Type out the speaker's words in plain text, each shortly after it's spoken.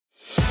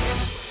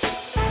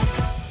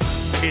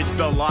It's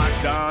the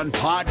Locked On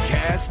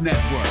Podcast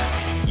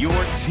Network, your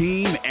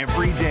team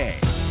every day.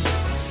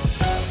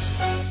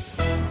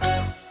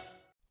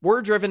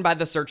 We're driven by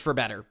the search for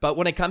better, but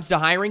when it comes to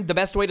hiring, the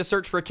best way to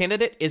search for a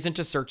candidate isn't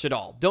to search at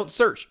all. Don't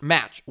search,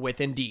 match with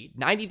Indeed.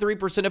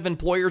 93% of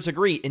employers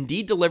agree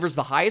Indeed delivers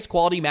the highest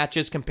quality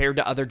matches compared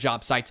to other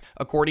job sites,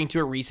 according to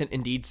a recent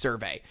Indeed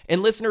survey.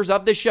 And listeners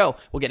of this show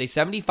will get a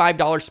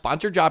 $75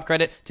 sponsored job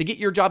credit to get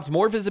your jobs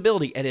more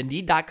visibility at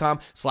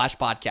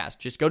Indeed.com/podcast.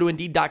 Just go to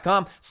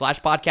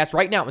Indeed.com/podcast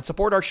right now and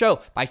support our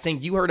show by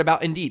saying you heard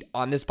about Indeed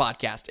on this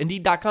podcast.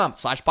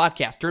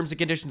 Indeed.com/podcast. Terms and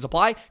conditions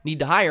apply. Need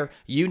to hire?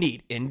 You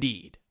need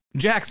Indeed.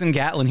 Jackson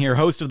Gatlin here,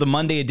 host of the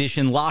Monday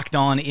edition Locked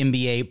On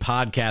NBA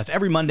podcast.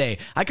 Every Monday,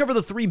 I cover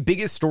the three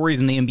biggest stories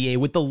in the NBA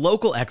with the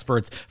local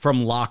experts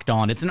from Locked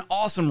On. It's an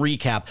awesome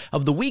recap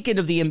of the weekend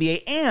of the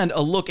NBA and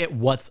a look at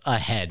what's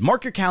ahead.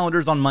 Mark your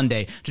calendars on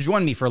Monday to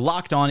join me for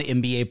Locked On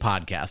NBA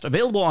podcast,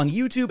 available on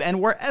YouTube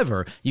and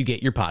wherever you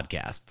get your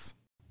podcasts.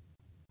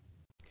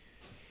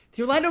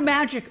 The Orlando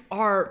Magic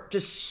are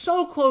just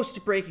so close to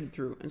breaking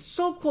through and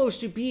so close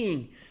to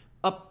being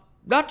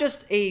not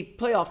just a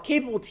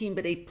playoff-capable team,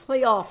 but a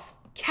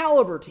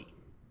playoff-caliber team.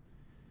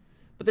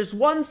 But there's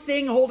one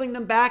thing holding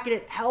them back, and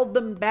it held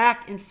them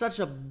back in such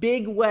a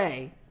big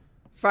way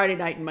Friday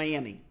night in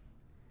Miami.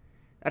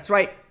 That's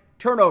right,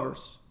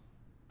 turnovers.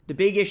 The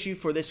big issue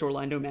for this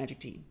Orlando Magic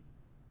team.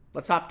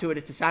 Let's hop to it.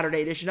 It's a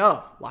Saturday edition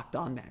of Locked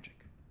On Magic.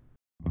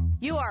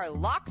 You are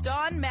Locked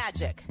On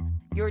Magic,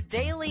 your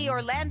daily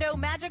Orlando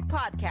Magic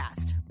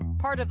podcast.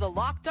 Part of the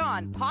Locked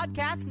On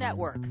Podcast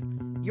Network,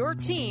 your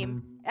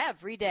team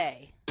every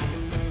day.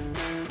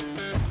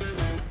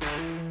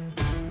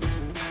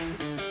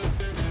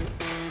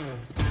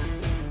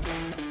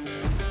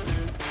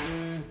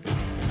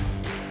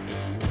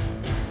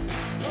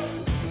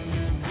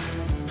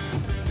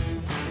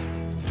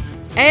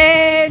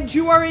 And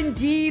you are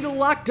indeed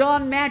Locked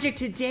On Magic.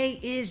 Today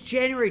is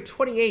January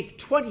 28th,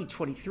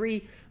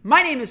 2023.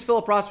 My name is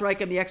Philip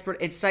Rossreich. I'm the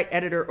expert and site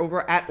editor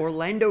over at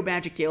Orlando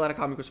Magic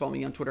Daily.com. You can follow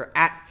me on Twitter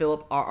at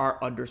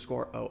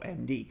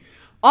PhilipRR_OMD.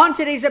 On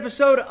today's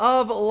episode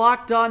of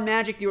Locked On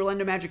Magic, the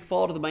Orlando Magic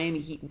fall to the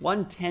Miami Heat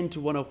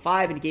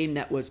 110-105 in a game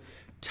that was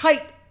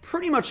tight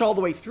pretty much all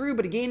the way through,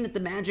 but a game that the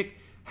Magic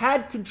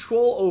had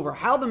control over.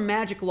 How the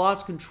Magic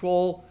lost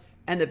control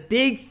and the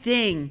big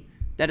thing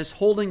that is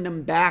holding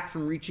them back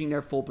from reaching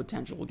their full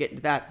potential. We'll get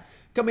into that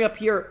coming up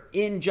here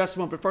in just a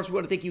moment. But first, we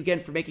want to thank you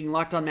again for making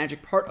Locked On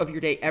Magic part of your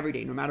day every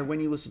day, no matter when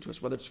you listen to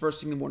us, whether it's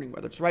first thing in the morning,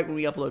 whether it's right when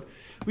we upload.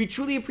 We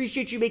truly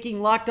appreciate you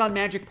making Locked On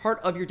Magic part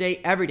of your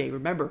day every day.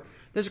 Remember,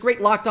 there's a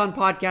great Locked On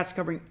podcast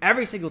covering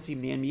every single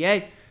team in the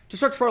NBA. To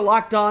search for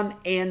Locked On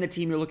and the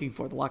team you're looking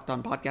for, the Locked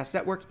On Podcast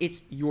Network.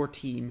 It's your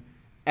team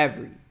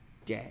every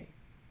day.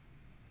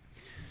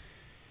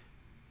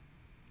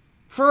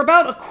 For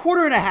about a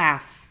quarter and a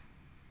half,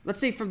 let's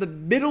say from the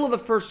middle of the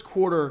first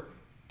quarter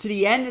to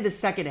the end of the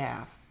second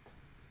half,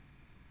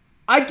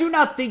 I do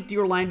not think the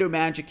Orlando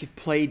Magic have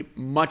played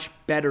much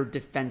better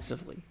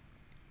defensively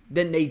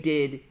than they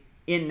did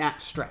in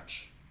that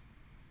stretch.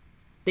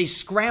 They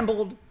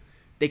scrambled,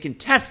 they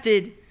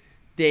contested,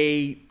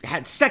 they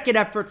had second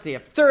efforts, they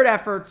have third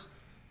efforts.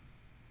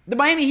 The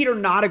Miami Heat are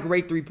not a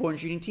great three-point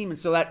shooting team, and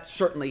so that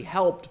certainly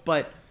helped,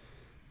 but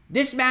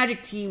this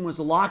Magic team was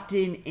locked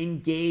in,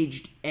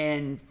 engaged,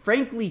 and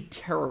frankly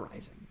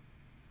terrorizing.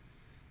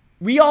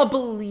 We all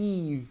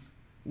believe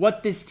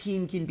what this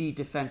team can be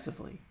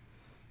defensively.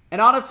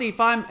 And honestly, if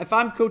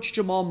I'm Coach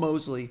Jamal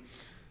Mosley,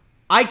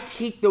 I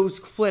take those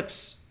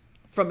clips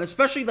from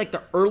especially like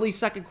the early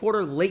second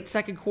quarter, late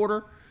second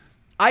quarter.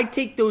 I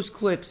take those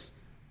clips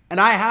and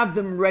I have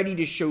them ready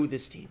to show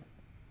this team.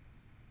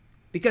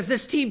 Because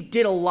this team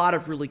did a lot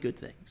of really good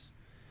things.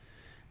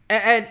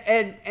 And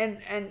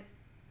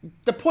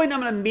the point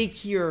I'm going to make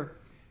here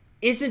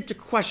isn't to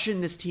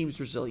question this team's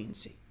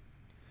resiliency.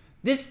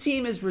 This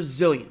team is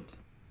resilient.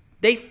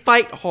 They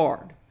fight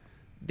hard.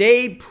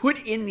 They put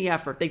in the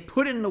effort. They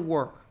put in the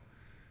work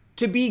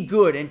to be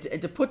good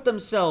and to put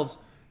themselves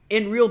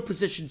in real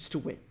positions to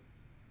win.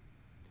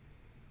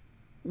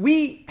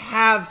 We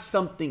have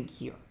something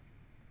here.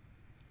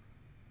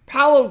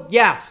 Paolo,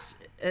 yes,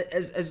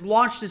 has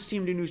launched this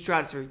team to a new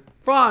stratosphere.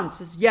 Franz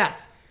has,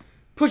 yes,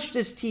 pushed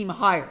this team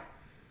higher.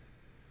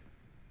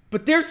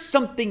 But there's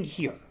something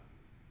here.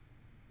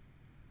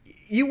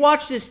 You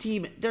watch this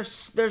team, they're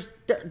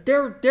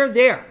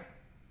there.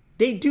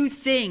 They do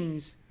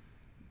things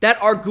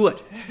that are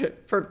good,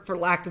 for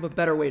lack of a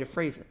better way to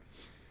phrase it.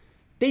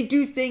 They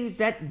do things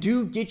that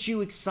do get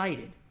you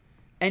excited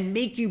and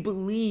make you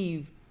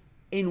believe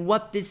in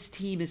what this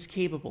team is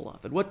capable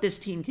of and what this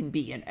team can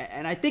be.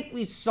 And I think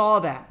we saw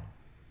that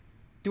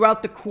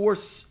throughout the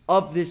course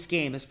of this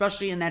game,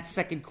 especially in that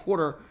second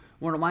quarter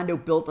when Orlando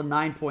built a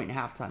 9-point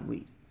halftime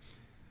lead.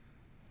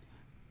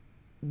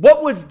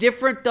 What was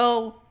different,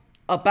 though,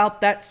 about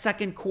that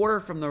second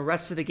quarter from the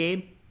rest of the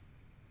game?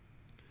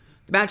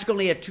 The Magic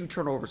only had 2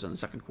 turnovers in the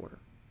second quarter.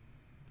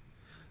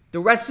 The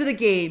rest of the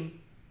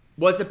game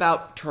was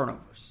about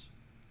turnovers.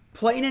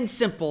 Plain and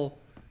simple,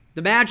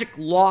 the Magic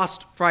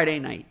lost Friday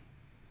night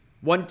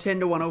 110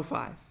 to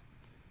 105.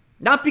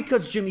 Not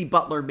because Jimmy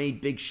Butler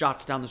made big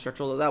shots down the stretch,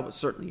 although that was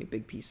certainly a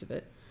big piece of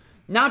it.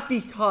 Not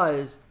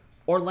because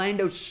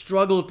Orlando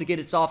struggled to get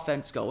its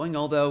offense going,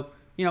 although,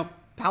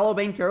 Paolo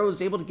Banchero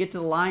was able to get to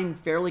the line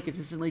fairly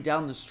consistently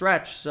down the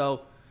stretch,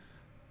 so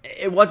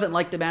it wasn't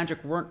like the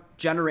Magic weren't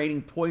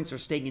generating points or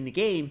staying in the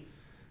game.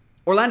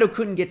 Orlando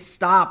couldn't get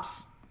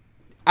stops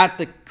at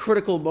the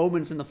critical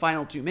moments in the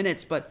final 2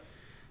 minutes, but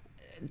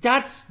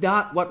that's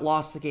not what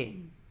lost the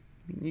game.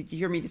 You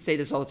hear me say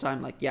this all the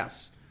time,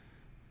 yes,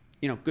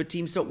 good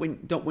teams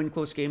don't win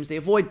close games. They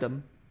avoid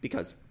them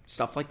because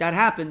stuff like that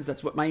happens.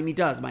 That's what Miami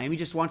does. Miami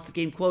just wants the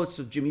game close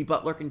so Jimmy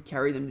Butler can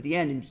carry them to the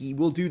end, and he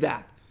will do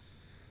that.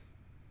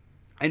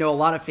 I know a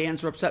lot of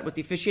fans are upset with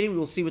the officiating. We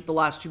will see what the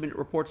last 2-minute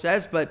report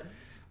says, but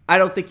I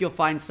don't think you'll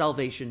find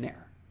salvation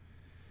there.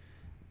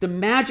 The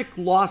Magic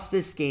lost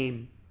this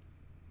game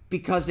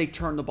because they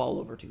turned the ball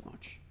over too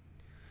much.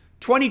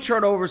 20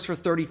 turnovers for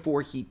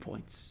 34 Heat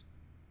points.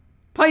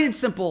 Plain and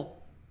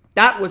simple,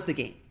 that was the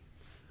game.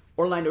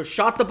 Orlando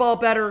shot the ball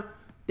better.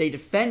 They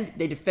defended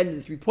the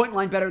 3-point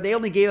line better. They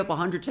only gave up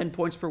 110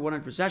 points per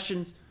 100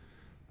 possessions.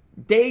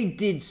 They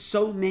did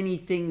so many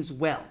things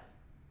well.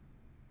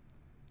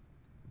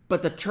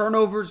 But the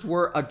turnovers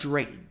were a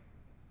drain.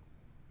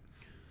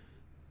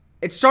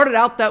 It started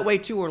out that way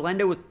too.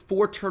 Orlando with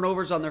 4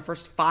 turnovers on their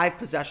first 5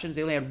 possessions.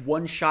 They only had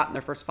 1 shot in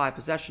their first 5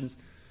 possessions.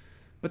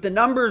 But the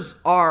numbers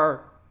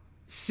are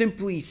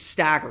simply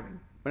staggering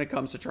when it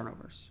comes to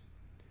turnovers.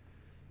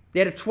 They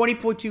had a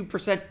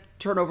 20.2%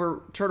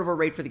 turnover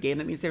rate for the game.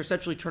 That means they're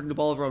essentially turning the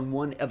ball over on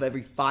 1 of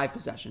every 5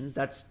 possessions.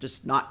 That's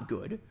just not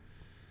good.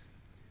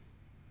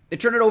 They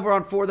turned it over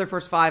on 4 of their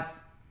first five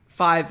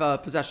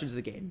possessions of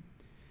the game.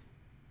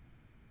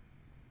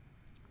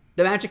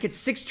 The Magic had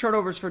 6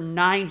 turnovers for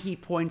 9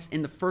 Heat points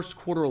in the first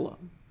quarter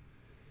alone.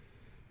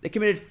 They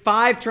committed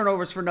 5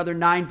 turnovers for another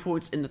 9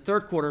 points in the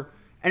third quarter.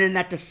 And in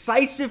that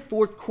decisive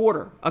fourth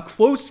quarter, a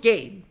close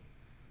game,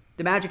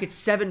 the Magic had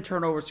 7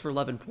 turnovers for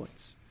 11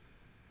 points.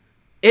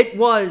 It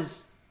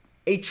was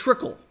a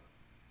trickle.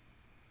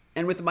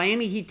 And with the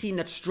Miami Heat team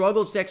that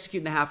struggles to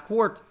execute in the half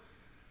court,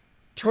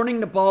 turning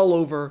the ball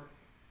over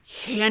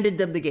handed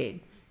them the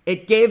game.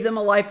 It gave them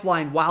a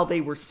lifeline while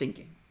they were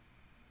sinking.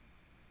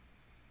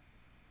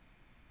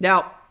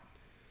 Now,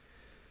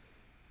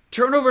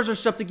 turnovers are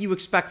something you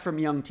expect from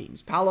young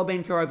teams. Paolo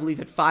Banchero, I believe,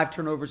 had 5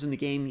 turnovers in the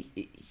game.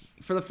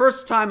 For the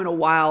first time in a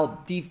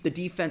while, the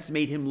defense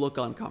made him look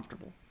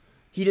uncomfortable.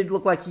 He didn't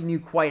look like he knew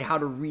quite how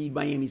to read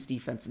Miami's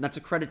defense, and that's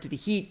a credit to the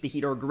Heat. The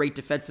Heat are a great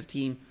defensive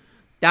team.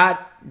 The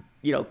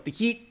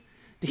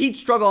Heat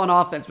struggle on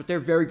offense, but they're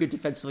very good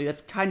defensively.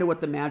 That's kind of what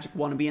the Magic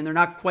want to be, and they're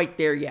not quite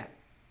there yet.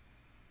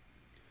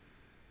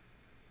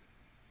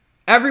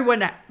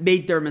 Everyone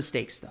made their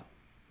mistakes, though.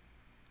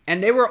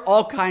 And there were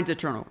all kinds of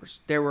turnovers.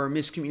 There were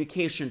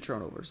miscommunication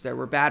turnovers. There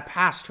were bad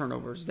pass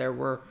turnovers. There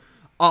were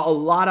a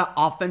lot of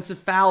offensive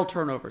foul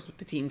turnovers with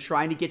the team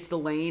trying to get to the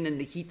lane and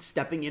the Heat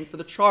stepping in for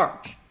the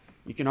charge.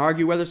 You can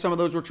argue whether some of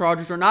those were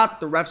charges or not.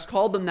 The refs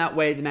called them that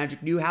way. The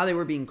Magic knew how they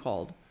were being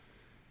called.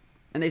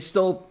 And they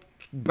still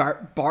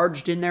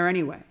barged in there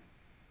anyway.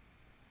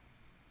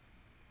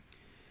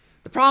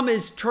 The problem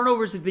is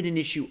turnovers have been an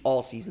issue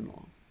all season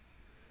long.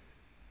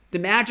 The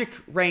Magic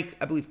rank,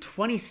 I believe,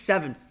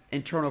 27th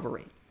in turnover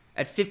rate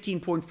at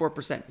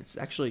 15.4%. It's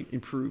actually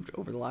improved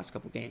over the last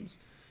couple games.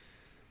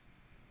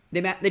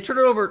 They turn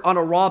it over on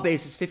a raw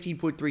basis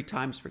 15.3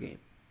 times per game.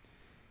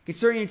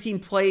 Considering a team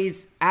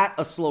plays at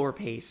a slower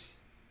pace,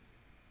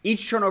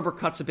 each turnover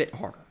cuts a bit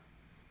harder.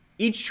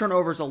 Each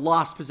turnover is a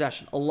lost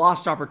possession, a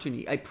lost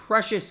opportunity, a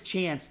precious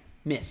chance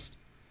missed.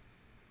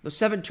 Those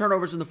 7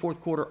 turnovers in the fourth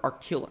quarter are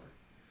killer.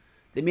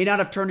 They may not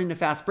have turned into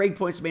fast break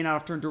points, they may not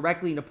have turned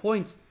directly into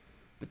points,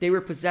 but they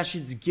were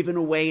possessions given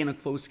away in a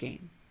close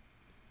game.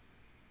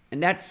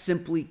 And that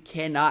simply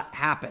cannot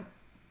happen.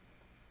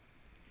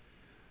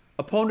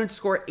 Opponents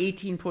score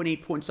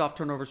 18.8 points off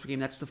turnovers per game.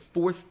 That's the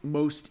 4th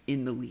most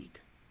in the league.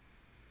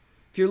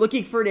 If you're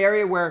looking for an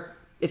area where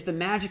if the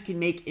Magic can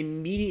make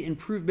immediate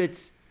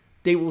improvements,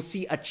 they will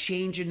see a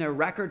change in their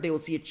record, they will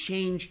see a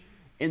change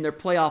in their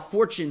playoff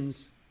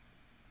fortunes,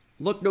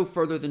 look no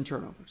further than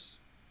turnovers.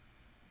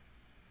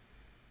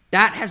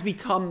 That has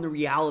become the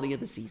reality of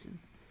the season.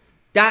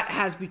 That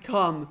has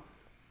become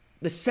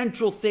the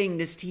central thing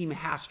this team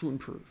has to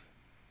improve.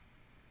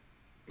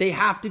 They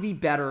have to be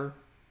better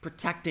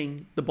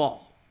protecting the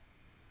ball.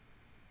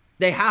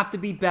 They have to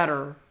be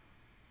better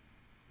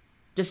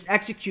just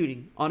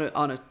executing on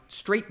a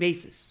straight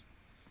basis.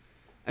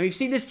 And we've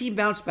seen this team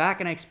bounce back,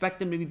 and I expect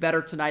them to be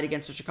better tonight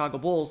against the Chicago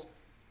Bulls.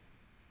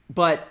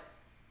 But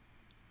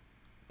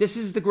this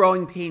is the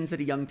growing pains that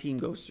a young team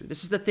goes through.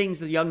 This is the things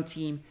the young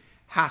team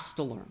has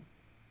to learn.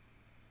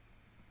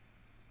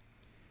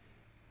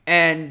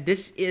 And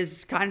this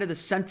is kind of the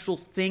central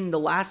thing, the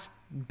last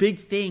big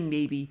thing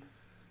maybe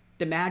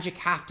the Magic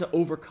have to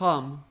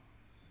overcome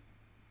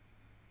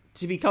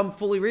to become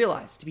fully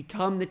realized, to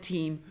become the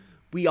team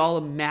we all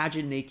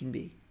imagine they can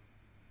be.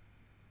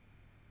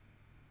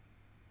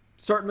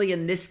 Certainly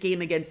in this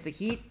game against the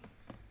Heat,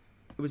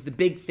 it was the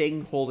big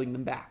thing holding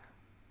them back.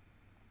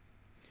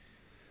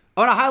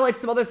 I want to highlight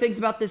some other things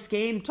about this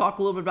game, talk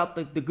a little bit about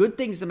the good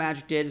things the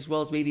Magic did, as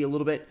well as maybe a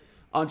little bit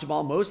on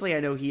Jamal Mosley. I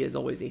know he is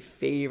always a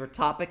favorite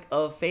topic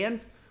of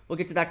fans. We'll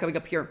get to that coming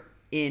up here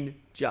in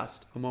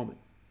just a moment.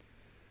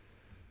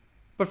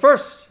 But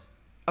first,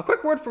 a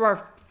quick word from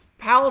our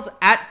pals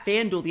at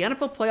FanDuel. The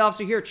NFL playoffs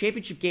are here.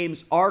 Championship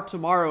games are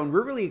tomorrow, and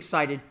we're really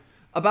excited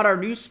about our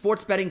new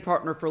sports betting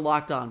partner for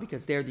Locked On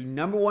because they're the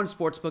number one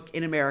sportsbook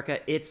in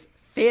America. It's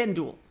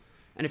FanDuel.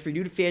 And if you're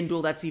new to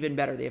FanDuel, that's even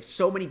better. They have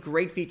so many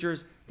great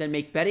features that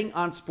make betting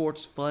on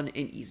sports fun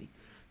and easy.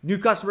 New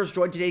customers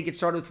join today to get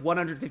started with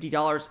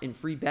 $150 in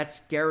free bets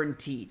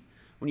guaranteed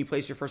when you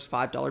place your first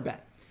 $5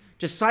 bet.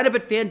 Just sign up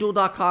at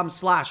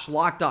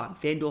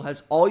FanDuel.com/LockedOn. FanDuel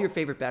has all your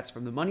favorite bets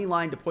from the money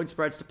line to point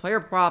spreads to player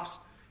props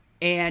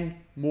and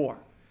more.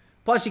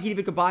 Plus, you can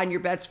even combine your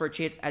bets for a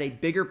chance at a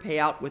bigger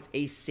payout with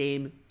a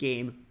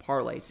same-game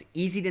parlay. It's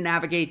easy to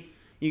navigate.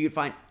 You can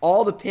find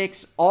all the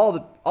picks, all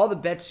the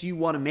bets you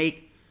want to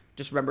make.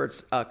 Just remember,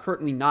 it's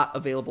currently not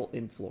available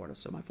in Florida,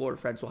 so my Florida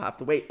friends will have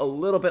to wait a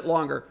little bit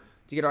longer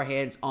to get our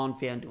hands on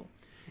FanDuel.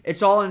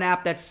 It's all in an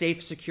app that's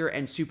safe, secure,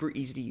 and super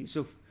easy to use.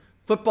 So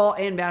football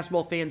and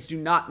basketball fans, do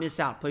not miss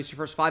out. Place your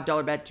first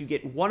 $5 bet to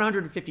get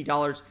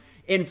 $150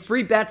 in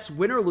free bets,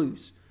 win or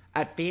lose,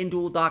 at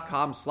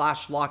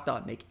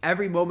FanDuel.com/LockedOn. Make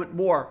every moment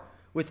more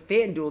with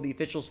FanDuel, the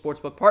official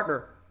sportsbook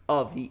partner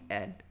of the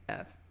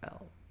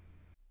NFL.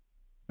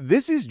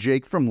 This is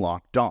Jake from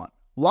Locked On.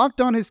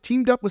 Locked On has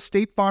teamed up with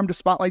State Farm to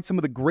spotlight some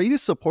of the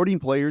greatest supporting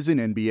players in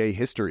NBA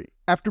history.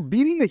 After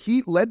beating the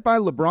Heat led by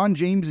LeBron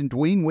James and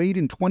Dwayne Wade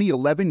in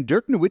 2011,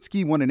 Dirk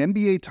Nowitzki won an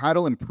NBA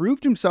title and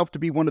proved himself to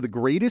be one of the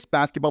greatest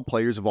basketball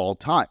players of all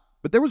time.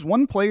 But there was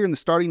one player in the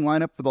starting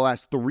lineup for the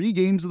last 3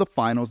 games of the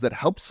finals that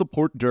helped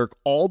support Dirk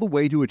all the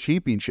way to a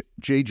championship,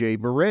 JJ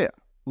Barea.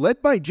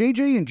 Led by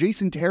JJ and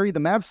Jason Terry, the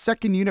Mavs'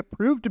 second unit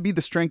proved to be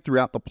the strength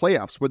throughout the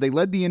playoffs, where they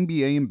led the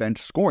NBA in bench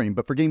scoring.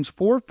 But for games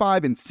 4,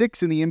 5, and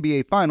 6 in the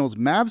NBA Finals,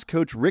 Mavs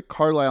coach Rick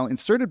Carlisle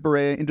inserted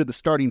Barea into the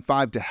starting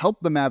 5 to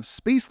help the Mavs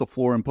space the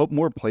floor and put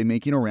more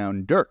playmaking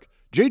around Dirk.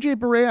 JJ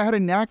Barea had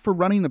a knack for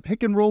running the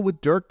pick and roll with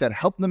Dirk that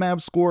helped the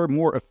Mavs score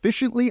more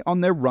efficiently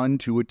on their run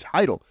to a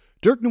title.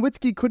 Dirk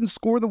Nowitzki couldn't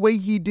score the way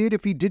he did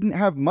if he didn't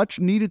have much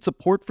needed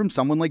support from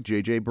someone like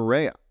JJ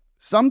Barea.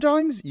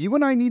 Sometimes you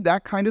and I need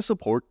that kind of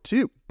support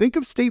too. Think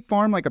of State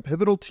Farm like a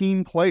pivotal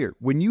team player.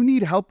 When you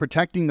need help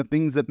protecting the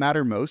things that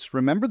matter most,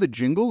 remember the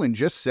jingle and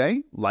just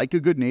say, like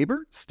a good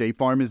neighbor, State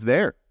Farm is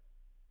there.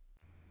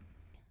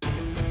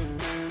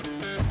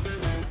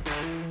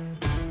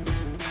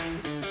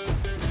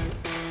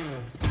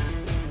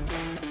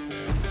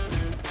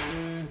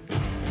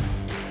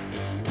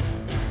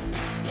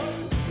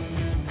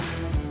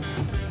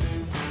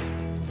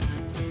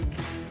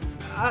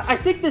 I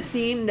think the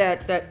theme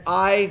that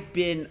I've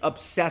been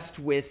obsessed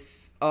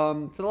with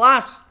for the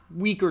last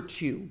week or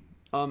two,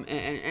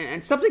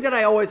 and something that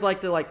I always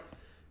like to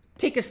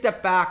take a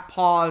step back,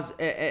 pause,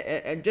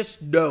 and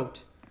just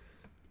note,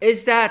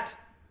 is that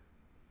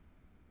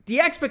the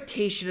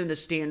expectation and the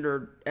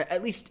standard,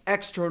 at least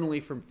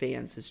externally from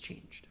fans, has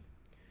changed.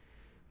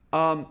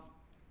 I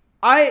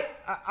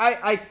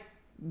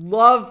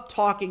love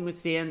talking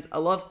with fans. I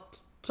love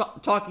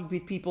talking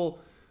with people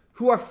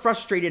who are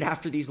frustrated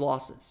after these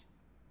losses.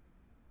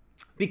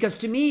 Because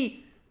to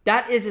me,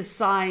 that is a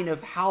sign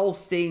of how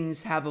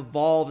things have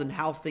evolved and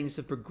how things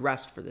have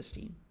progressed for this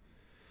team.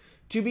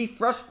 To be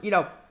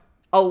frustrated,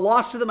 a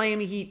loss to the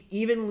Miami Heat,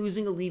 even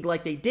losing a lead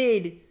like they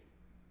did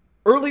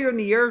earlier in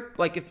the year,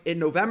 like if in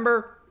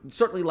November,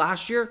 certainly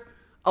last year,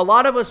 a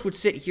lot of us would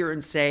sit here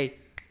and say,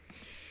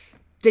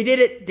 they did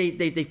it,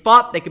 they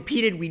fought, they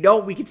competed,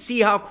 we could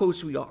see how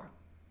close we are.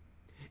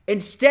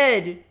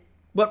 Instead,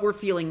 what we're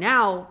feeling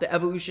now, the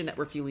evolution that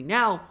we're feeling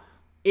now,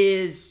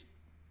 is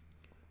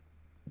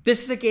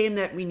this is a game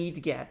that we need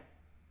to get.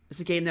 It's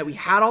a game that we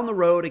had on the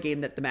road, a game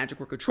that the Magic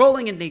were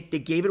controlling, and they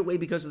gave it away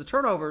because of the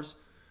turnovers.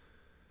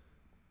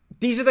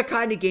 These are the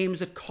kind of games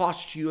that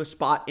cost you a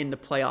spot in the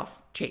playoff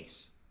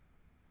chase.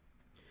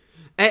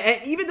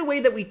 And even the way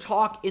that we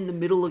talk in the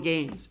middle of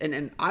games,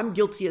 and I'm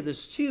guilty of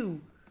this too,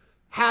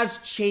 has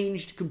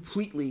changed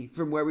completely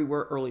from where we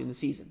were early in the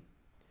season.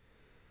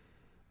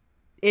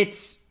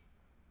 It's,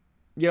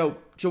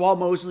 Jamal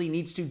Mosley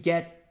needs to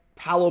get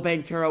Paolo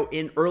Banchero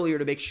in earlier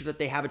to make sure that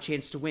they have a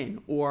chance to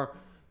win. Or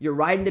you're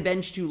riding the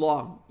bench too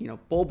long.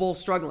 Bol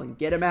struggling,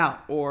 get him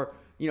out. Or,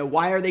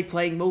 why are they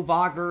playing Mo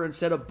Wagner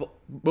instead of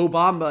Mo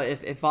Bamba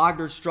if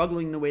Wagner's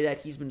struggling the way that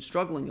he's been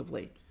struggling of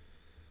late?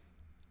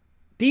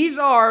 These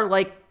are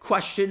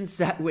questions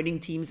that winning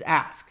teams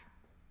ask.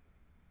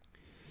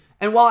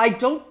 And while I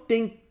don't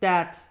think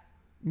that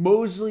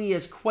Mosley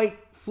has quite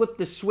flipped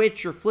the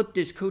switch or flipped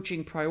his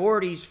coaching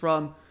priorities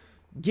from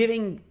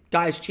giving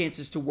guys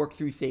chances to work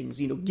through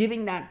things,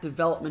 giving that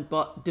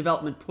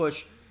development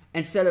push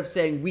instead of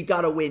saying we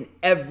got to win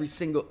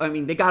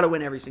they got to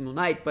win every single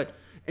night, but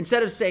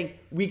instead of saying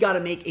we got to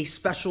make a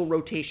special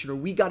rotation or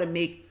we got to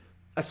make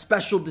a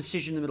special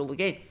decision in the middle of the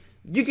game.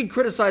 You can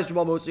criticize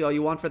Jamal Mosley all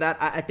you want for that.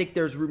 I think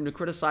there's room to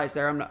criticize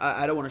there.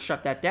 I don't want to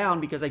shut that down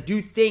because I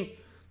do think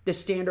the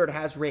standard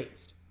has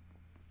raised.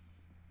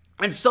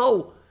 And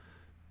so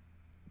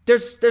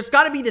there's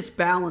got to be this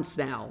balance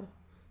now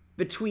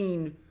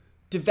between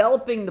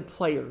developing the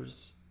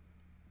players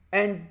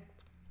and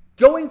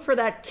going for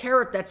that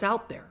carrot that's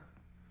out there.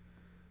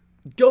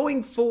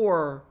 Going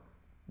for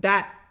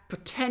that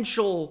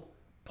potential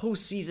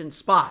postseason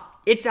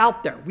spot. It's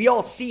out there. We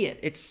all see it.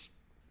 It's,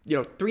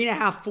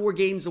 3.5, 4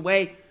 games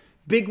away.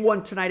 Big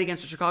one tonight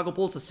against the Chicago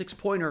Bulls, a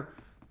 6-pointer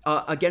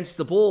against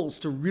the Bulls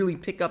to really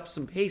pick up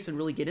some pace and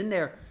really get in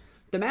there.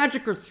 The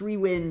Magic are 3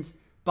 wins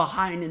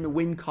behind in the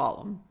win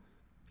column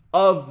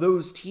of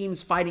those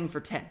teams fighting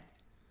for 10th.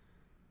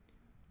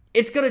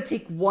 It's going to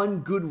take one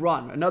good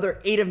run, another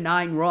 8 of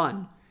 9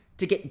 run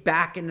to get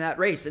back into that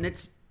race. And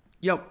it's,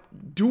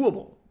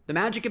 doable. The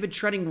Magic have been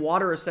treading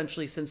water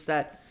essentially since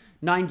that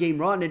 9-game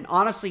run. And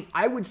honestly,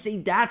 I would say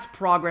that's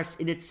progress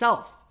in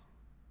itself.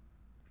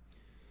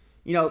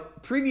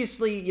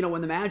 Previously,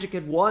 when the Magic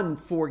had won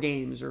 4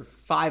 games or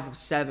 5 of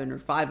 7 or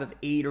 5 of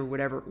 8 or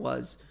whatever it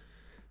was,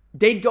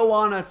 they'd go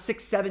on a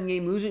 6-7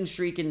 game losing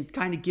streak and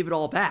kind of give it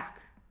all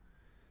back.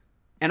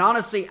 And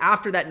honestly,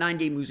 after that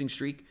 9-game losing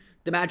streak,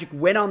 the Magic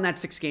went on that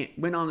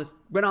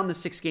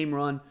 6-game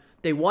run.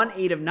 They won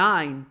 8 of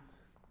 9.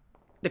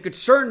 The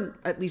concern,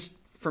 at least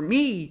for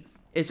me,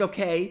 is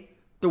okay,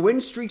 the win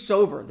streak's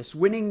over. This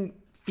winning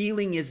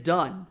feeling is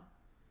done.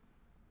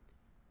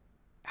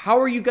 How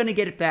are you going to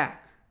get it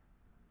back?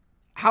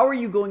 How are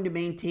you going to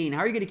maintain? How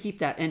are you going to keep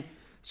that? And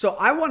so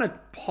I want to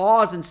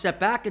pause and step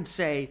back and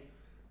say,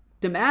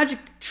 the Magic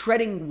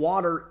treading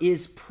water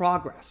is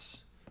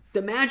progress.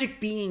 The Magic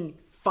being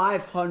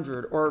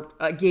 500 or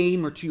a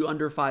game or 2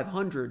 under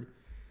 500,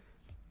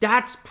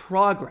 that's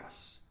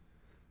progress.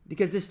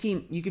 Because this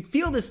team, you could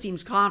feel this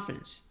team's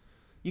confidence.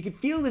 You could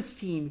feel this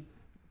team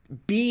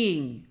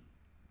being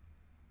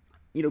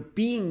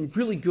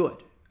really good.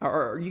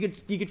 Or you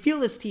could feel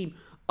this team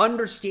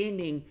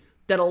understanding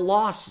that a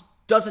loss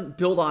doesn't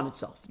build on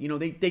itself.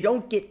 They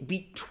don't get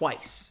beat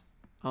twice,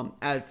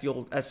 as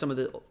some of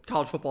the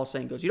college football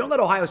saying goes. You don't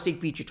let Ohio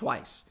State beat you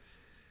twice.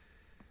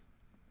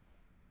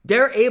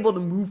 They're able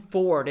to move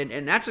forward,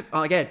 and that's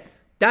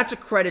a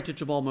credit to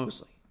Jamal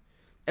Mosley.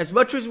 As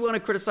much as we want to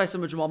criticize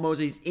some of Jamal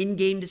Mosley's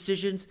in-game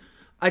decisions,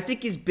 I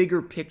think his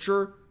bigger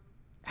picture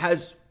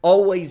has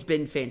always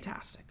been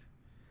fantastic.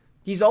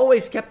 He's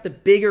always kept the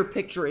bigger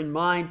picture in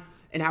mind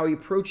and how he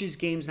approaches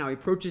games and how he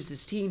approaches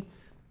his team,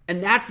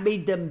 and that's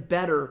made them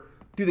better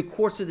through the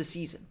course of the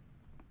season.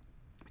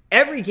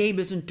 Every game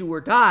isn't do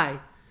or die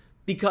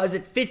because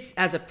it fits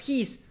as a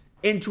piece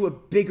into a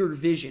bigger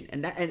vision,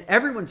 and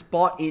everyone's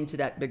bought into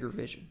that bigger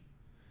vision.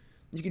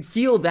 You can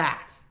feel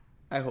that,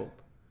 I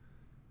hope.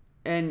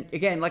 And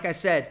again, like I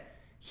said,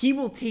 he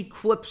will take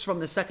clips from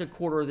the second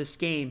quarter of this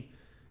game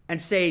and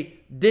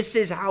say, this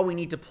is how we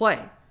need to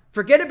play.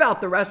 Forget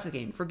about the rest of the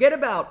game. Forget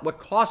about what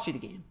cost you the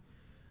game.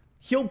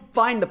 He'll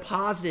find the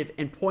positive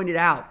and point it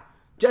out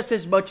just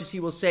as much as he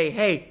will say,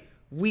 hey,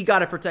 we got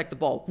to protect the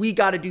ball. We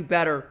got to do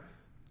better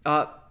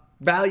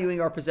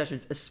valuing our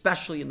possessions,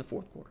 especially in the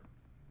fourth quarter.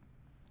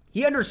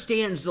 He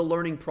understands the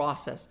learning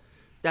process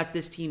that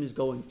this team is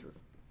going through.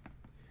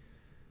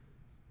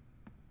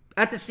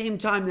 At the same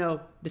time,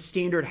 though, the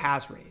standard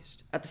has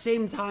raised. At the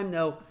same time,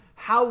 though,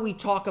 how we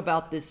talk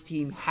about this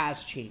team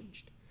has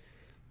changed.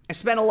 I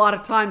spent a lot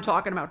of time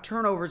talking about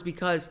turnovers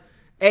because,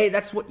 A,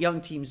 that's what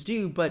young teams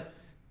do, but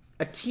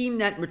a team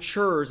that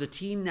matures, a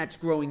team that's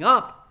growing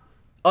up,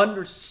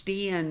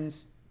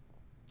 understands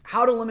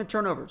how to limit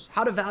turnovers,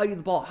 how to value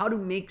the ball, how to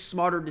make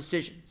smarter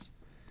decisions.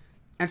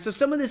 And so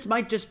some of this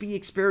might just be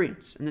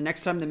experience. And the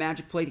next time the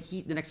Magic play the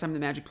Heat, the next time the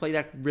Magic play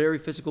that very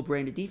physical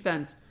brand of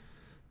defense,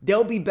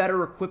 they'll be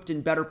better equipped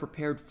and better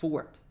prepared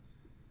for it.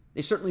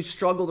 They certainly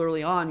struggled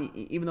early on,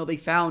 even though they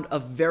found a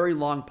very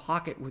long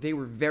pocket where they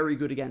were very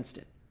good against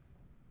it.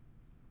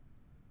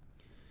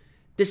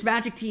 This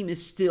Magic team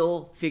is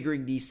still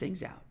figuring these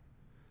things out.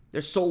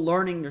 They're still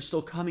learning, they're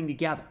still coming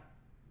together.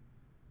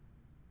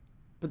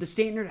 But the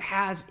standard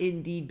has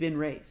indeed been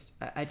raised.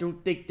 I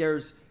don't think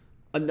there's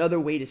another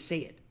way to say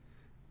it.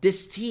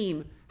 This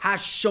team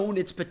has shown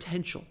its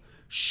potential,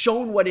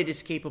 shown what it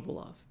is capable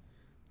of,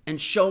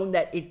 and shown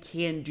that it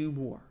can do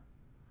more.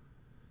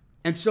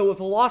 And so if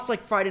a loss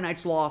like Friday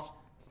night's loss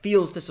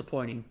feels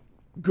disappointing,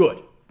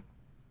 good.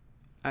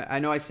 I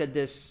know I said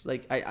this,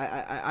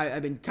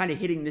 I've been kind of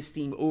hitting this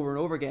theme over and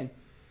over again.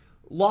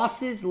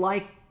 Losses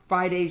like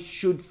Friday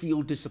should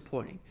feel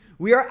disappointing.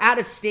 We are at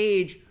a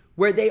stage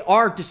where they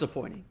are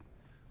disappointing,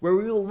 where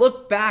we will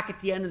look back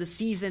at the end of the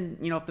season,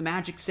 if the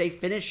Magic, say,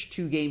 finish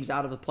 2 games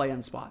out of the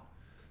play-in spot.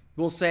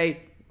 We'll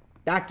say,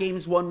 that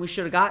game's one we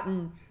should have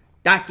gotten,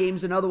 that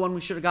game's another one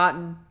we should have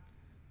gotten.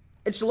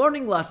 It's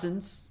learning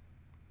lessons.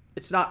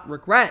 It's not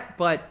regret,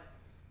 but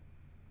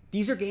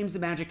these are games the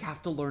Magic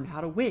have to learn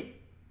how to win.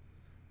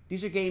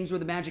 These are games where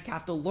the Magic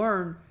have to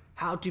learn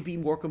how to be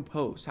more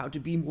composed, how to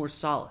be more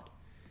solid.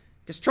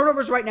 Because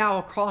turnovers right now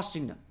are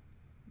costing them.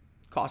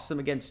 Cost them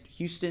against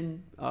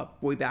Houston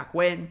way back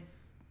when.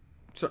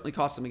 Certainly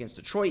cost them against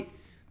Detroit.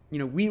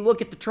 We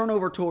look at the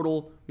turnover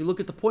total, we look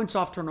at the points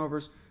off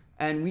turnovers,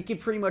 and we can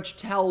pretty much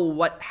tell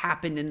what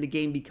happened in the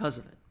game because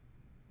of it.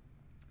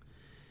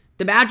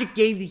 The Magic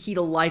gave the Heat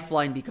a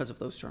lifeline because of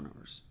those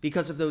turnovers,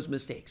 because of those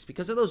mistakes,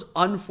 because of those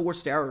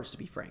unforced errors, to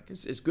be frank.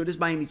 As good as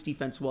Miami's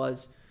defense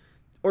was,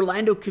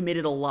 Orlando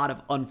committed a lot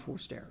of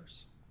unforced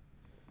errors.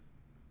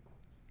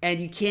 And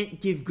you can't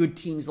give good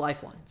teams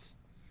lifelines.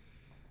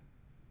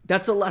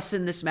 That's a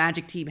lesson this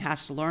Magic team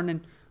has to learn.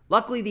 And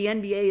luckily, the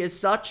NBA is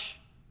such,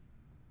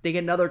 they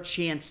get another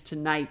chance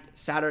tonight,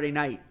 Saturday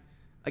night,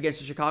 against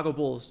the Chicago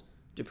Bulls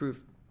to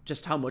prove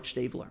just how much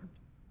they've learned.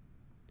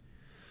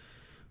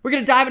 We're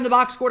going to dive into the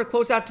box score to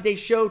close out today's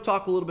show,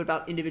 talk a little bit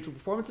about individual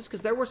performances,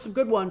 because there were some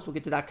good ones. We'll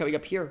get to that coming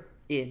up here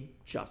in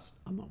just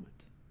a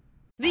moment.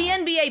 The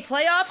NBA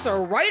playoffs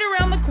are right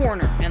around the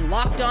corner, and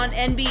Locked On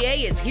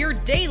NBA is here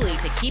daily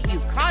to keep you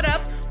caught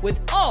up with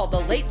all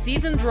the late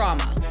season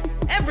drama.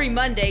 Every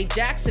Monday,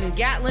 Jackson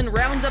Gatlin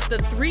rounds up the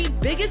 3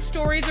 biggest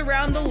stories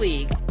around the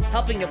league,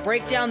 helping to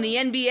break down the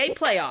NBA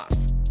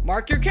playoffs.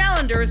 Mark your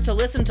calendars to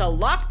listen to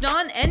Locked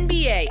On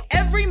NBA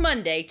every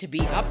Monday to be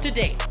up to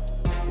date.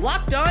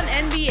 Locked On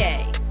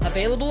NBA,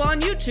 available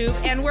on YouTube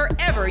and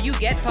wherever you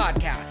get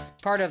podcasts.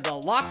 Part of the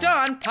Locked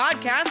On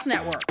Podcast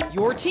Network,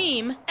 your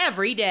team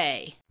every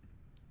day.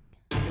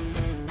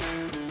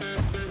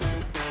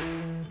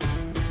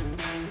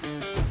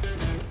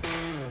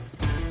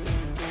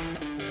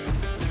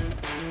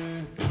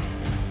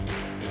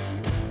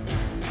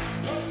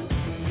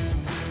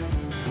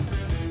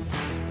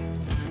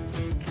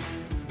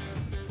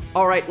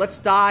 All right, let's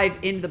dive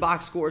into the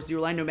box scores. The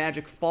Orlando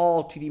Magic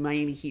fall to the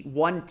Miami Heat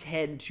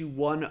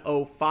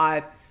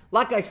 110-105.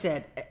 Like I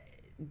said,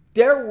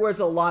 there was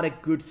a lot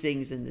of good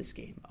things in this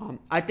game.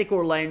 I think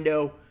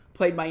Orlando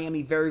played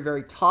Miami very,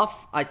 very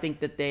tough. I think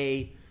that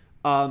they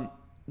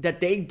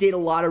did a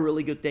lot of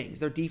really good things.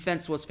 Their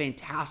defense was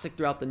fantastic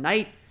throughout the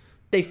night.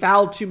 They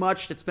fouled too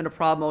much. That's been a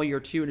problem all year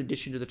too, in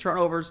addition to the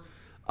turnovers.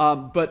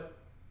 But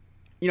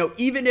you know,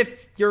 even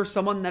if you're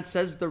someone that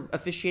says the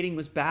officiating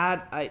was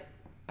bad,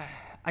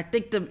 I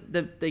think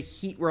the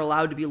Heat were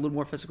allowed to be a little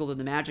more physical than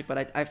the Magic,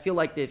 but I feel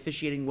like the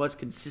officiating was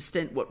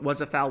consistent. What was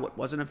a foul, what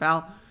wasn't a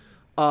foul.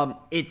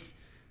 It's,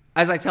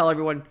 as I tell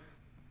everyone,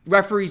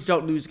 referees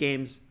don't lose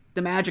games.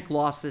 The Magic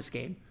lost this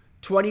game.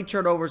 20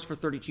 turnovers for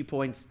 32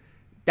 points.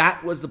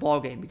 That was the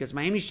ball game because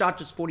Miami shot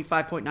just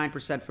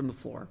 45.9% from the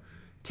floor,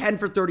 10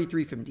 for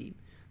 33 from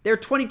deep. They're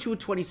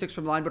 22-26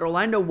 from the line, but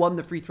Orlando won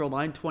the free throw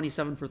line,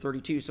 27 for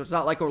 32, so it's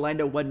not like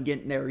Orlando wasn't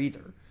getting there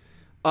either.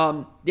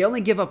 They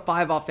only give up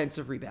 5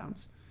 offensive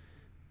rebounds.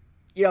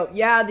 You know,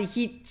 yeah, the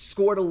Heat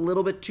scored a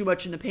little bit too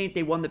much in the paint.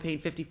 They won the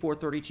paint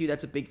 54-32.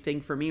 That's a big thing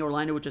for me.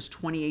 Orlando with just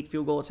 28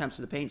 field goal attempts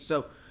in the paint.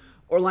 So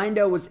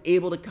Orlando was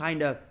able to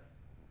kind of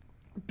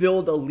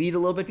build a lead a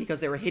little bit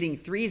because they were hitting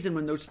threes, and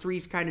when those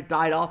threes kind of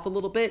died off a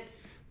little bit,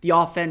 the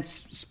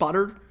offense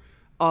sputtered.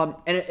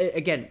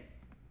 Again,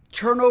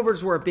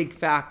 turnovers were a big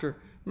factor.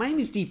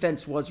 Miami's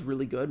defense was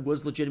really good,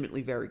 was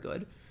legitimately very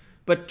good.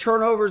 But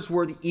turnovers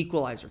were the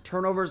equalizer.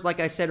 Turnovers, like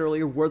I said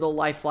earlier, were the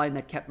lifeline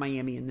that kept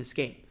Miami in this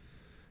game.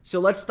 So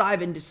let's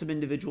dive into some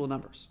individual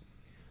numbers.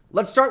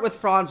 Let's start with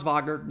Franz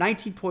Wagner.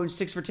 19 points,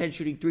 6 for 10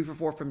 shooting, 3 for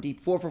 4 from deep,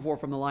 4 for 4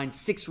 from the line,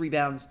 6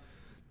 rebounds.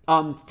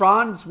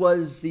 Franz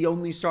was the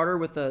only starter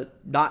with a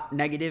not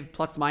negative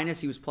plus minus.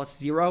 He was plus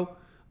 0.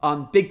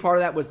 Big part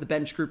of that was the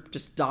bench group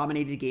just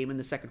dominated the game in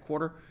the second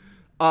quarter.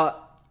 3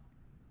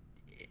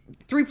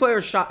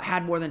 players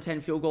had more than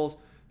 10 field goals.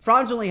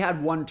 Franz only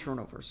had 1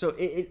 turnover. So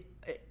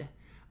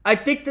I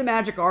think the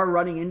Magic are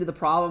running into the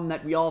problem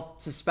that we all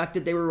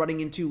suspected they were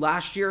running into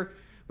last year,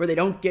 where they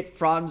don't get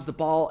Franz the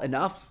ball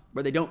enough,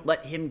 where they don't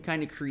let him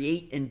kind of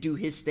create and do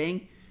his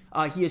thing.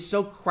 He is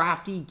so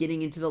crafty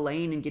getting into the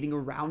lane and getting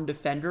around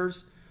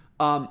defenders.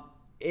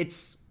 He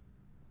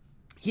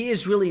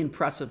is really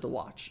impressive to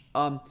watch.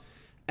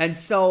 And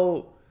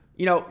so,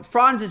 you know,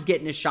 Franz is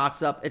getting his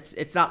shots up.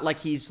 It's not like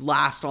he's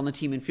last on the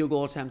team in field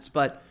goal attempts,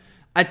 but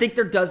I think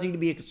there does need to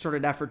be a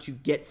concerted effort to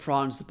get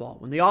Franz the ball.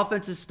 When the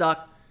offense is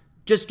stuck,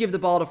 just give the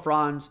ball to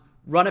Franz,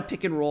 run a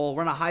pick and roll,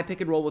 run a high pick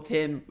and roll with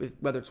him,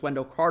 whether it's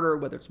Wendell Carter,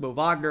 whether it's Mo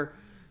Wagner.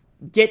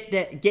 Get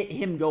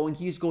him going.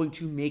 He's going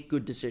to make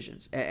good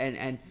decisions.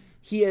 And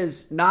he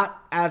is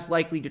not as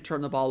likely to turn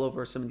the ball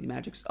over as some of the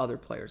Magic's other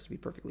players, to be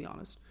perfectly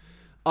honest.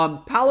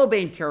 Paolo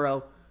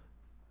Banchero,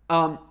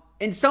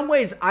 in some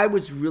ways, I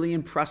was really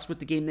impressed with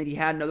the game that he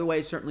had. In other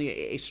ways, certainly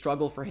a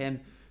struggle for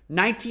him.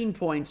 19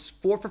 points,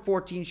 4 for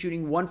 14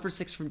 shooting, 1 for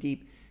 6 from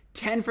deep,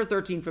 10 for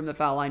 13 from the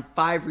foul line,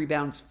 5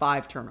 rebounds,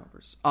 5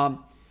 turnovers.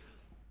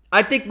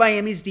 I think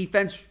Miami's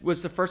defense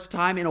was the first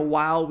time in a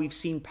while we've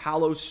seen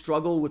Paolo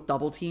struggle with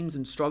double teams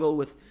and struggle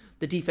with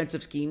the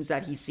defensive schemes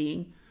that he's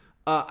seeing.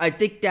 I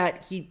think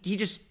that he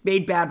just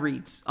made bad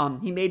reads.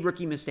 He made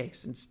rookie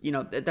mistakes. And, you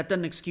know, that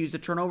doesn't excuse the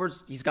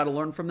turnovers. He's got to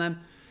learn from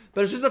them.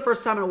 But it's just the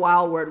first time in a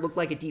while where it looked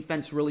like a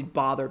defense really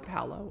bothered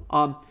Paolo.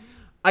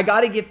 I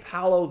got to give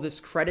Paolo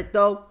this credit,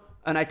 though,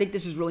 and I think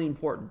this is really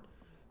important.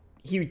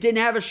 He didn't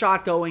have a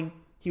shot going.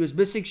 He was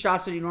missing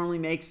shots that he normally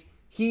makes.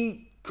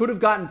 He could have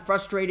gotten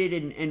frustrated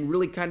and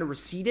really kind of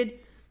receded.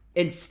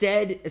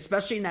 Instead,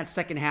 especially in that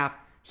second half,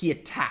 he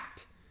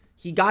attacked.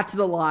 He got to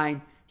the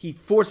line. He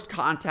forced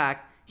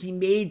contact. He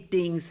made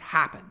things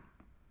happen.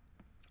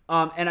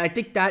 And I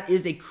think that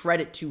is a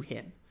credit to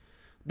him.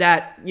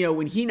 That,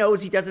 when he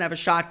knows he doesn't have a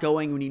shot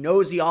going, when he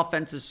knows the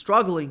offense is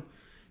struggling,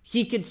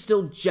 he can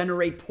still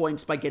generate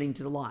points by getting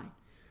to the line.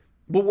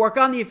 We'll work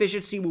on the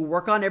efficiency. We'll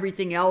work on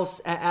everything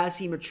else as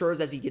he matures,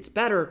 as he gets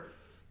better.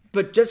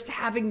 But just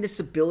having this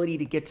ability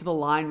to get to the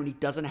line when he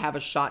doesn't have a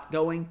shot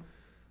going,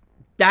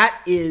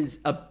 that is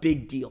a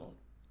big deal.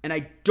 And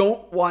I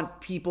don't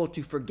want people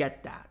to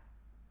forget that.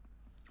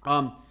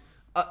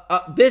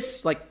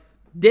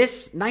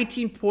 This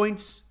 19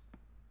 points,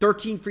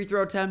 13 free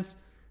throw attempts,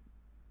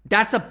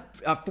 that's a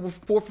 4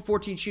 for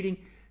 14 shooting.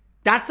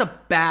 That's a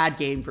bad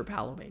game for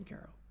Paolo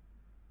Banchero.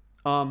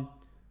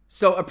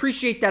 So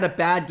appreciate that a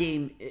bad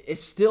game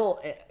is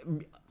still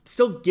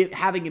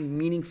having him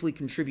meaningfully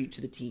contribute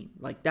to the team.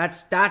 Like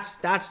that's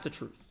the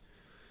truth.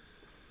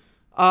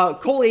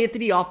 Cole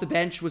Anthony off the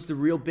bench was the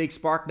real big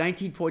spark.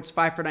 19 points,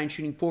 5 for 9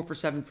 shooting, 4 for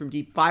 7 from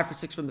deep, 5 for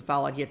 6 from the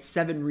foul line. He had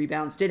 7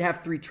 rebounds, did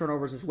have 3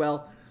 turnovers as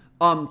well.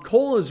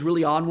 Cole is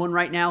really on one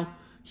right now.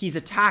 He's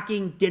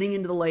attacking, getting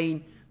into the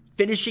lane,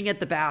 finishing at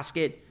the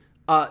basket,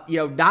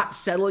 not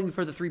settling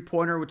for the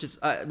three-pointer, which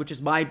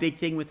is my big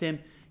thing with him.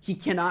 He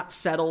cannot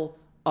settle.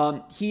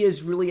 He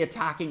is really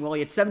attacking well. He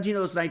had 17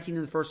 of those 19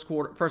 in the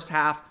first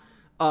half.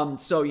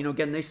 So,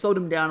 again, they slowed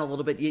him down a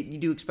little bit. You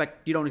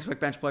don't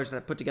expect bench players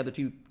to put together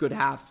 2 good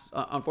halves,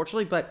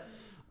 unfortunately. But,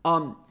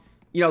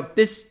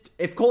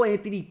 if Cole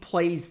Anthony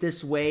plays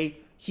this way,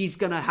 he's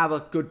going to have a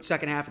good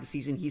second half of the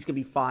season. He's going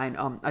to be fine.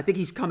 I think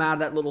he's come out of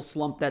that little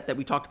slump that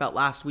we talked about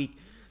last week.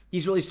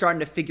 He's really starting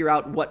to figure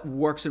out what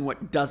works and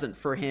what doesn't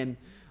for him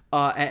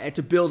and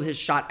to build his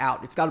shot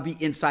out. It's got to be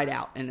inside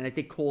out. And I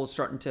think Cole is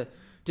starting to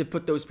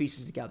put those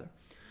pieces together.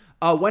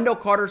 Wendell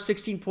Carter,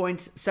 16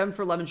 points, 7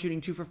 for 11 shooting,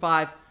 2 for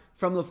 5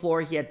 from the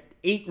floor. He had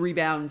 8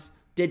 rebounds,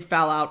 did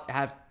foul out,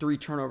 have 3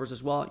 turnovers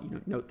as well.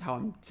 Note how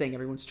I'm saying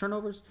everyone's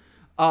turnovers.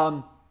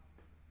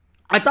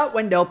 I thought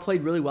Wendell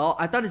played really well.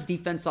 I thought his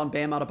defense on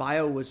Bam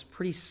Adebayo was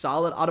pretty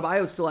solid.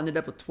 Adebayo still ended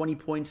up with 20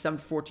 points, 7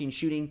 for 14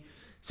 shooting,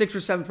 6 for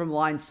 7 from the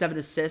line, 7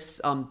 assists,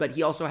 but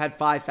he also had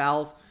 5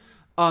 fouls.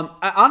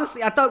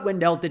 I thought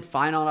Wendell did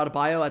fine on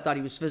Adebayo. I thought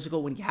he was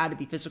physical when he had to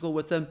be physical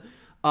with him.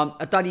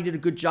 I thought he did a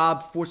good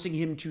job forcing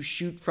him to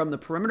shoot from the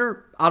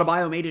perimeter.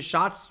 Adebayo made his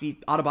shots.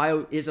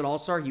 Adebayo is an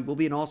all-star. He will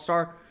be an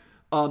all-star.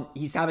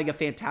 He's having a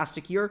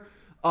fantastic year.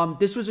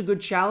 This was a good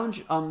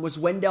challenge. Was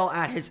Wendell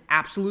at his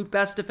absolute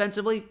best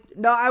defensively?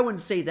 No, I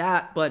wouldn't say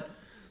that, but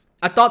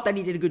I thought that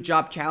he did a good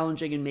job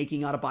challenging and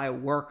making Adebayo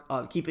work,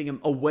 keeping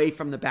him away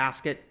from the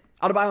basket.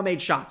 Adebayo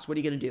made shots. What are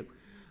you going to do?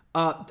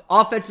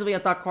 Offensively, I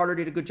thought Carter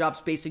did a good job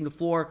spacing the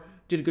floor,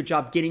 did a good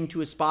job getting to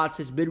his spots.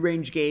 His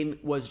mid-range game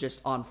was just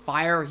on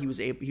fire. He was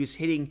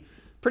hitting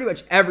pretty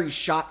much every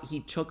shot he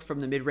took from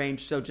the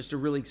mid-range, so just a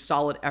really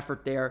solid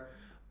effort there.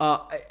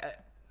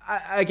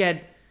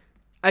 Again,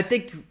 I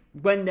think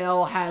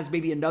Wendell has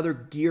maybe another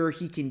gear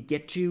he can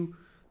get to,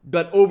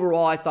 but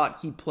overall, I thought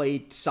he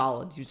played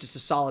solid. He was just a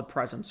solid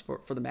presence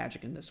for the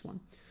Magic in this one.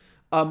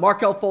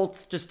 Markelle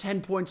Fultz, just 10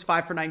 points,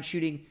 5 for 9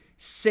 shooting,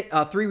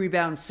 3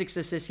 rebounds, 6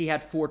 assists. He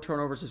had 4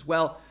 turnovers as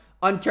well.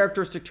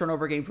 Uncharacteristic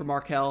turnover game for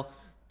Markelle.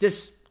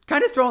 Just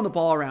kind of throwing the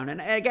ball around.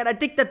 And again, I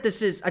think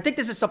this is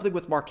something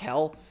with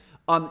Markelle.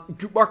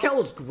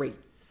 Markelle is great.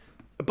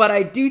 But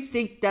I do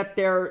think that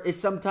there is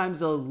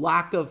sometimes a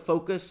lack of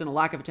focus and a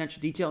lack of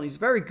attention to detail, and he's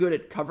very good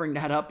at covering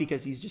that up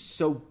because he's just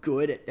so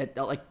good at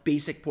like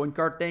basic point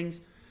guard things.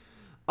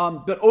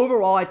 But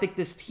overall, I think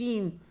this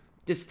team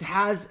just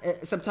has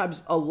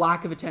sometimes a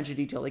lack of attention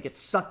to detail. They get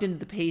sucked into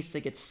the pace,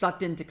 they get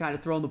sucked into kind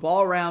of throwing the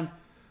ball around,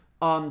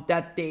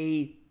 that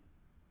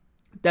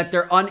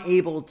they're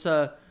unable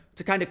to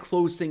kind of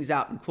close things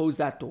out and close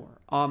that door.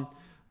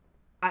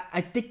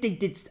 I think they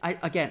did.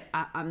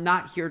 I'm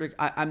not going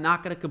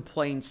to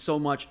complain so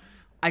much.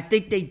 I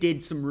think they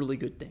did some really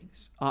good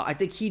things. I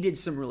think he did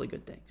some really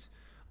good things.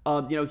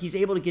 He's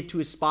able to get to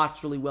his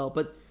spots really well,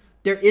 but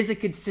there is a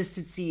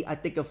consistency, I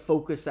think, of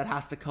focus that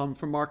has to come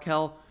from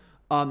Markelle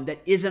that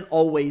isn't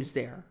always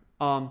there.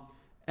 And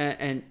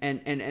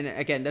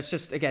again, that's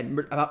just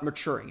about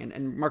maturing.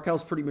 And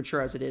Markelle's pretty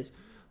mature as it is,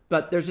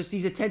 but there's just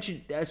these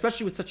attention,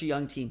 especially with such a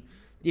young team.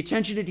 The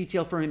attention to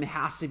detail for him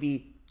has to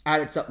be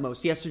at its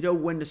utmost. He has to know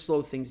when to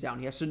slow things down.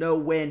 He has to know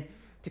when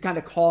to kind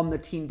of calm the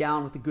team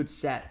down with a good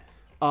set.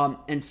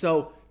 And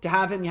so to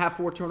have him have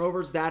 4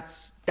 turnovers,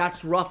 that's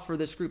rough for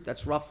this group.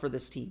 That's rough for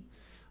this team.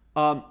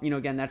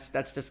 Again, that's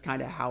just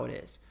kind of how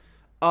it is.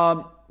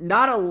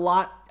 Not a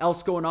lot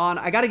else going on.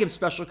 I got to give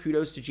special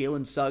kudos to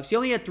Jalen Suggs. He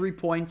only had 3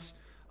 points,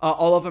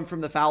 all of them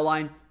from the foul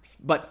line,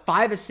 but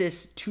 5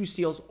 assists, 2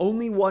 steals,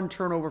 only 1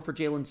 turnover for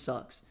Jalen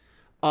Suggs.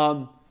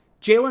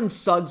 Jalen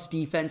Suggs'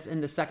 defense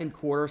in the second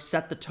quarter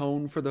set the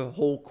tone for the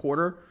whole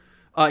quarter.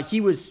 He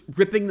was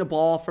ripping the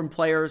ball from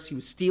players. He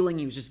was stealing.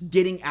 He was just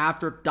getting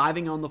after it,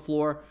 diving on the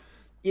floor.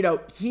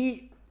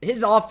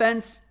 His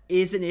offense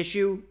is an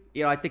issue.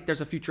 I think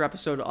there's a future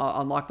episode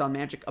on Locked On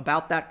Magic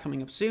about that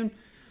coming up soon.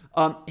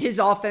 His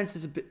offense,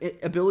 his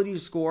ability to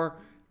score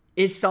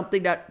is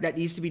something that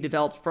needs to be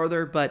developed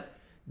further, but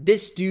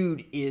This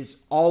dude is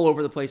all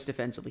over the place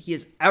defensively. He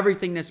is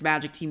everything this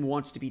Magic team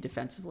wants to be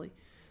defensively.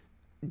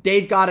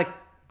 They've got to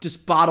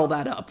just bottle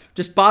that up.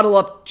 Just bottle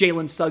up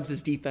Jalen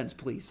Suggs' defense,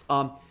 please.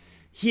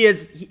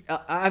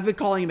 I've been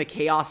calling him a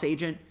chaos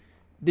agent.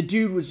 The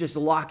dude was just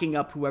locking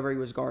up whoever he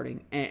was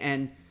guarding.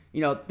 And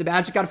the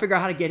Magic got to figure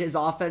out how to get his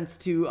offense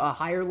to a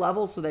higher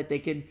level so that they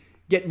can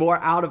get more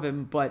out of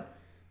him. But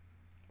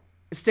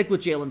stick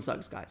with Jalen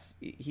Suggs, guys.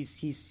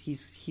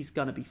 He's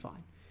going to be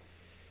fine.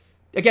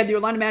 Again, the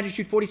Orlando Magic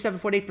shoot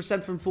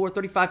 47.8% from the floor,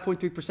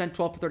 35.3%,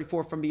 12 for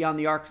 34 from beyond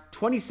the arc,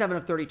 27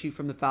 of 32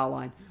 from the foul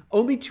line.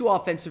 Only 2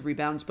 offensive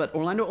rebounds, but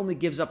Orlando only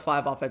gives up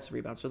 5 offensive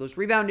rebounds. So those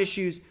rebound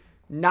issues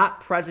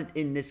not present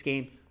in this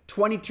game.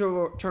 20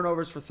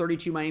 turnovers for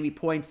 32 Miami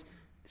points,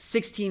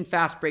 16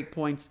 fast break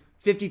points,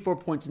 54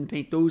 points in the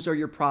paint. Those are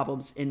your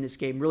problems in this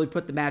game. Really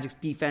put the Magic's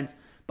defense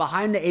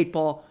behind the 8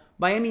 ball.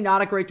 Miami,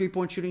 not a great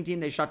three-point shooting team.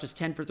 They shot just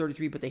 10 for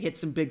 33, but they hit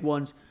some big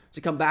ones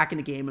to come back in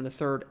the game in the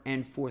third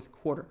and fourth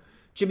quarter.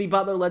 Jimmy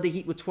Butler led the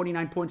Heat with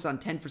 29 points on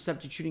 10 for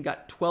 17 shooting,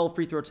 got 12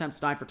 free throw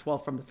attempts, 9 for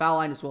 12 from the foul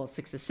line, as well as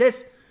 6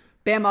 assists.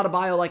 Bam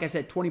Adebayo, like I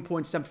said, 20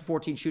 points, 7 for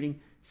 14 shooting,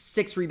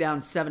 6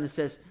 rebounds, 7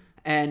 assists.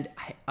 And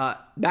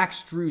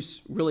Max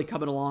Strus really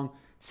coming along,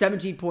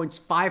 17 points,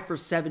 5 for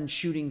 7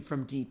 shooting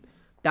from deep.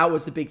 That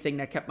was the big thing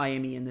that kept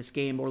Miami in this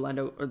game.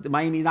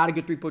 Miami, not a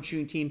good three-point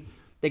shooting team.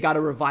 They got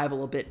a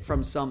revival a bit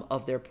from some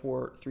of their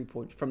poor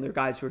three-point, from their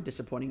guys who are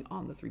disappointing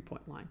on the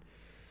three-point line.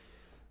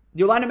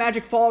 The Orlando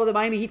Magic fall to the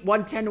Miami Heat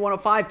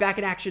 110-105. Back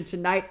in action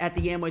tonight at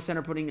the Amway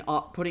Center,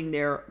 putting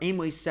their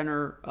Amway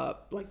Center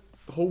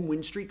home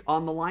win streak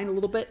on the line a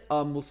little bit.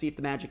 We'll see if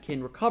the Magic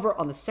can recover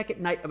on the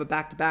second night of a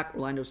back-to-back.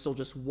 Orlando's still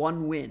just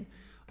 1 win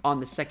on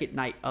the second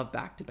night of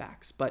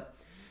back-to-backs. But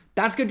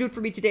that's going to do it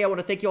for me today. I want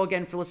to thank you all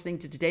again for listening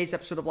to today's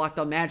episode of Locked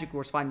On Magic. Of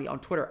course, find me on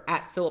Twitter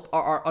at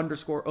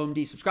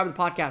 @PhilipRR_OMD. Subscribe to the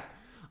podcast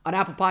on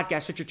Apple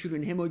Podcasts, Stitcher,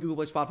 TuneIn, Himalaya, Google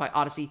Play, Spotify,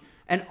 Odyssey,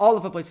 and all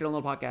of the places to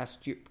download podcasts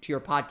to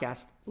your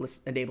podcast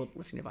enabled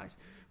listening device.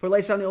 For the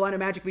latest on the Orlando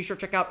Magic, be sure to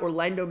check out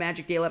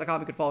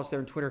OrlandoMagicDaily.com. You can follow us there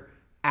on Twitter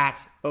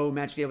at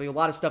 @OMagicDaily. A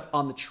lot of stuff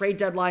on the trade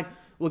deadline.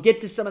 We'll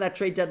get to some of that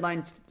trade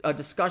deadline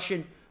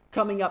discussion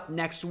coming up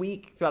next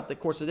week. Throughout the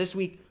course of this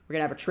week, we're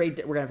gonna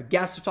have a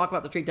guest to talk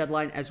about the trade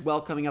deadline as well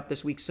coming up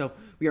this week. So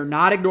we are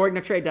not ignoring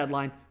the trade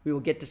deadline. We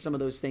will get to some of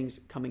those things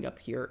coming up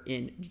here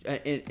in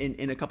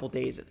a couple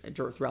days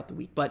throughout the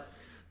week. But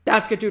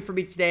that's going to do it for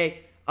me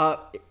today.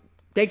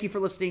 Thank you for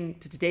listening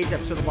to today's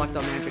episode of Locked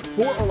On Magic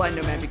for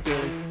Orlando Magic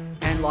Daily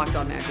and Locked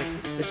On Magic.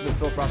 This has been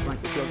Philip Rossman.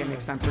 We'll see you again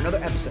next time for another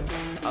episode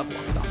of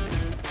Locked On Magic.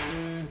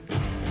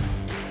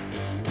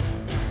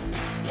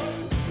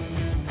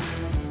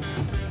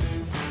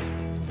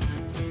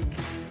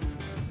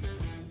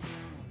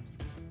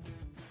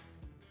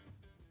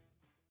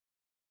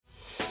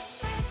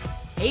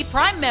 Hey,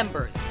 Prime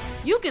members,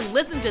 you can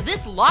listen to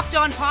this Locked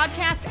On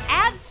podcast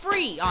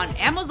ad-free on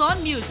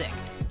Amazon Music.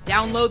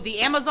 Download the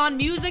Amazon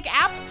Music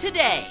app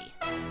today.